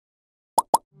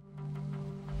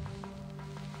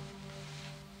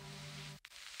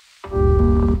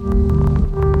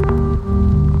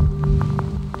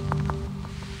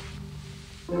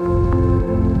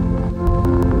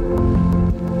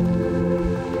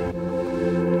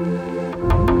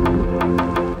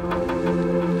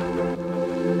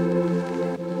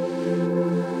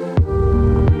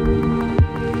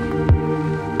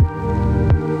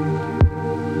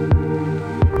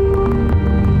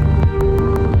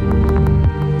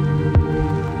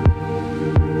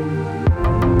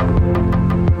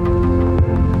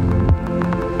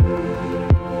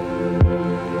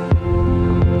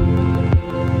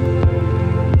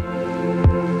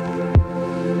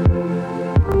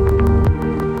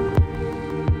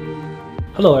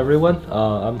Hello everyone,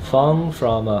 I'm Fang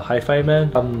from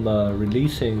HiFiMAN. I'm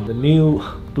releasing the new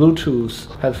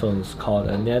Bluetooth headphones called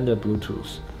Ananda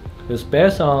Bluetooth. It's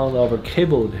based on our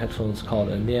cabled headphones called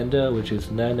Ananda, which is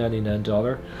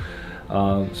 $999.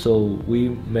 So we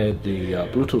made the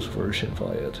Bluetooth version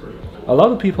for it. A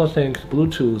lot of people think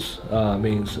Bluetooth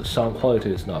means sound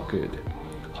quality is not good.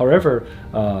 However,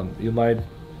 you might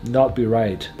not be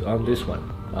right on this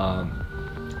one.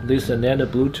 This Ananda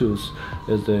Bluetooth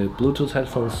is the Bluetooth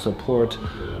headphones support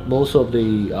most of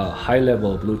the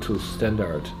high-level Bluetooth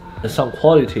standard. The sound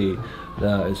quality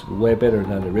is way better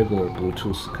than the regular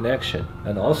Bluetooth connection.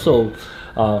 And also,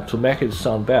 to make it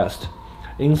sound best,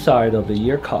 inside of the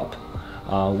ear cup,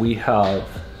 we have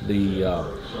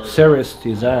the series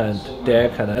designed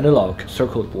DAC and analog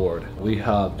circuit board. We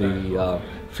have the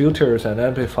filters and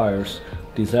amplifiers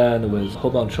designed with a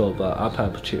whole bunch of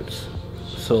op-amp chips.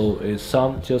 So it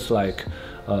sounds just like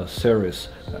series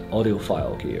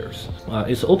audiophile gears.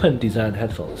 It's open design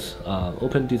headphones.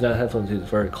 Open design headphones is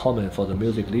very common for the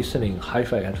music listening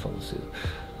hi-fi headphones.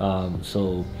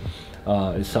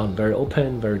 It sounds very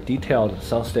open, very detailed.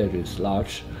 Soundstage is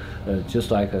large, just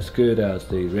like as good as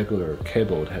the regular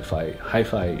cabled hi-fi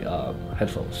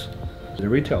headphones. The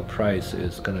retail price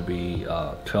is going to be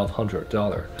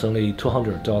 $1,200. It's only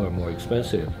 $200 more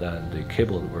expensive than the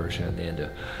cabled version,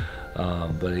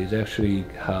 but it actually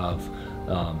have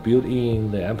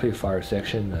built-in the amplifier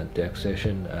section and DAC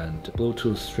section and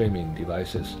Bluetooth streaming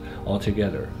devices all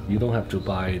together. You don't have to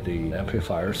buy the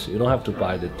amplifiers, you don't have to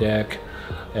buy the DAC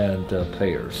and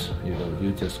players.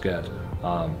 You just get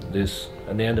this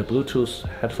Ananda Bluetooth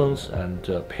headphones and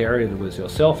pair it with your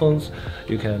cell phones.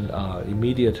 You can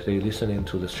immediately listen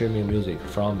to the streaming music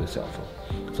from the cell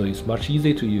phone. So it's much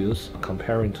easier to use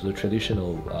comparing to the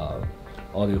traditional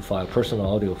personal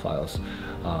audio files.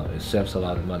 It saves a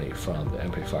lot of money from the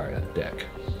amplifier and DAC.